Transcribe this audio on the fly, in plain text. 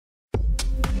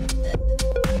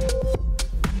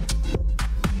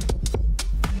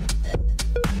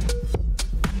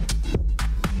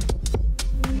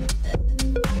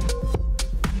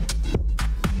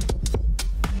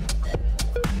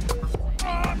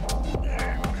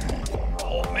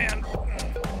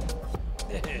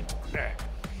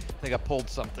think I pulled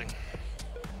something.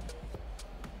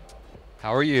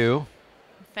 How are you?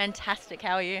 Fantastic.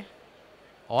 How are you?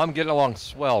 Oh, I'm getting along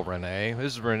swell, Renee.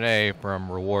 This is Renee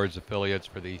from Rewards Affiliates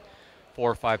for the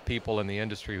 4 or 5 people in the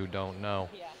industry who don't know.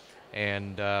 Yeah.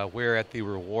 And we're at the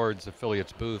Rewards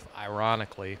Affiliates booth,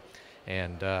 ironically,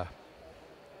 and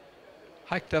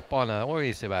hiked up on what do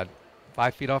you say, about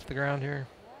 5 feet off the ground here?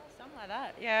 Something like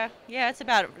that. Yeah. Yeah. That's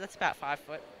about 5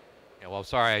 foot. Yeah, well,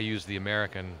 sorry I used the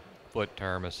American foot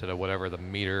term instead of whatever the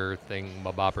meter thing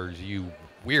boppers you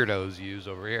weirdos use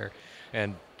over here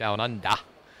and down under.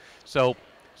 So,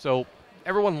 so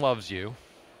everyone loves you.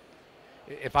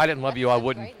 If I didn't love you, I That's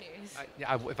wouldn't. great news.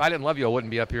 If I didn't love you, I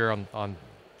wouldn't be up here on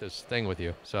this thing with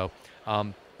you. So,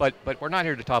 but we're not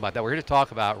here to talk about that. We're here to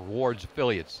talk about Rewards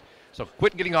Affiliates. So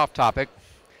quit getting off topic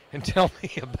and tell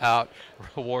me about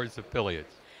Rewards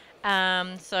Affiliates.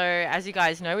 So as you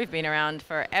guys know, we've been around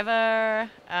forever,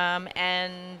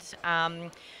 and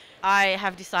I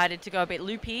have decided to go a bit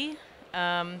loopy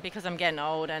because I'm getting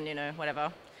old and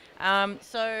whatever.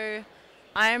 So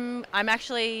I'm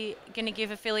actually going to give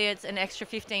affiliates an extra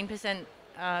 15%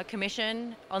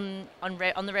 commission on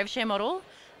the rev share model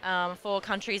for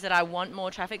countries that I want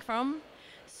more traffic from.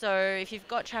 So if you've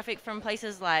got traffic from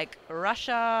places like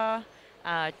Russia,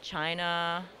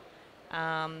 China,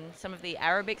 some of the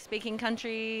Arabic-speaking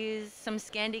countries, some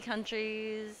Scandi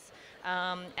countries,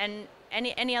 and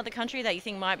any other country that you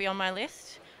think might be on my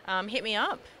list, hit me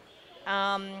up.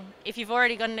 If you've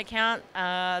already got an account,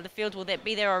 the field will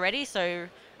be there already, so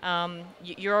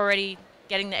you're already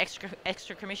getting the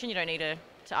extra commission. You don't need to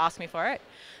ask me for it.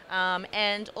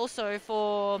 And also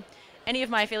for any of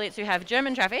my affiliates who have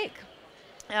German traffic,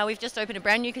 we've just opened a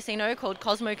brand new casino called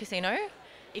Cosmo Casino.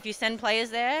 If you send players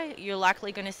there, you're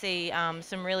likely going to see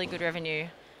some really good revenue.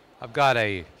 I've got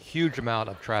a huge amount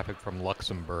of traffic from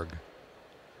Luxembourg.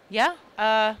 Yeah,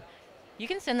 you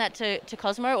can send that to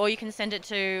Cosmo, or you can send it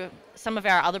to some of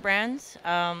our other brands.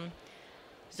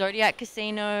 Zodiac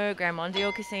Casino, Grand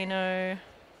Mondial Casino.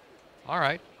 All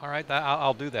right.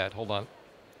 I'll do that. Hold on.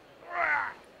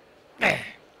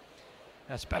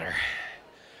 That's better.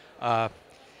 Yeah,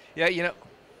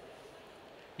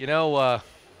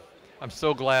 I'm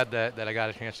so glad that I got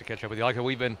a chance to catch up with you. Like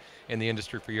we've been in the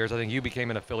industry for years. I think you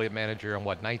became an affiliate manager in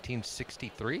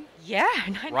 1963? Yeah,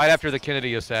 right after the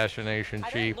Kennedy assassination. I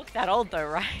Chief. don't look that old though,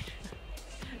 right?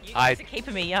 You guys are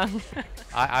keeping me young.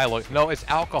 I look. No, it's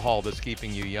alcohol that's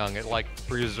keeping you young. It like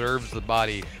preserves the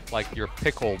body, like you're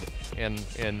pickled in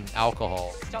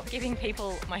alcohol. Stop giving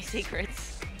people my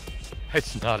secrets.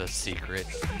 It's not a secret.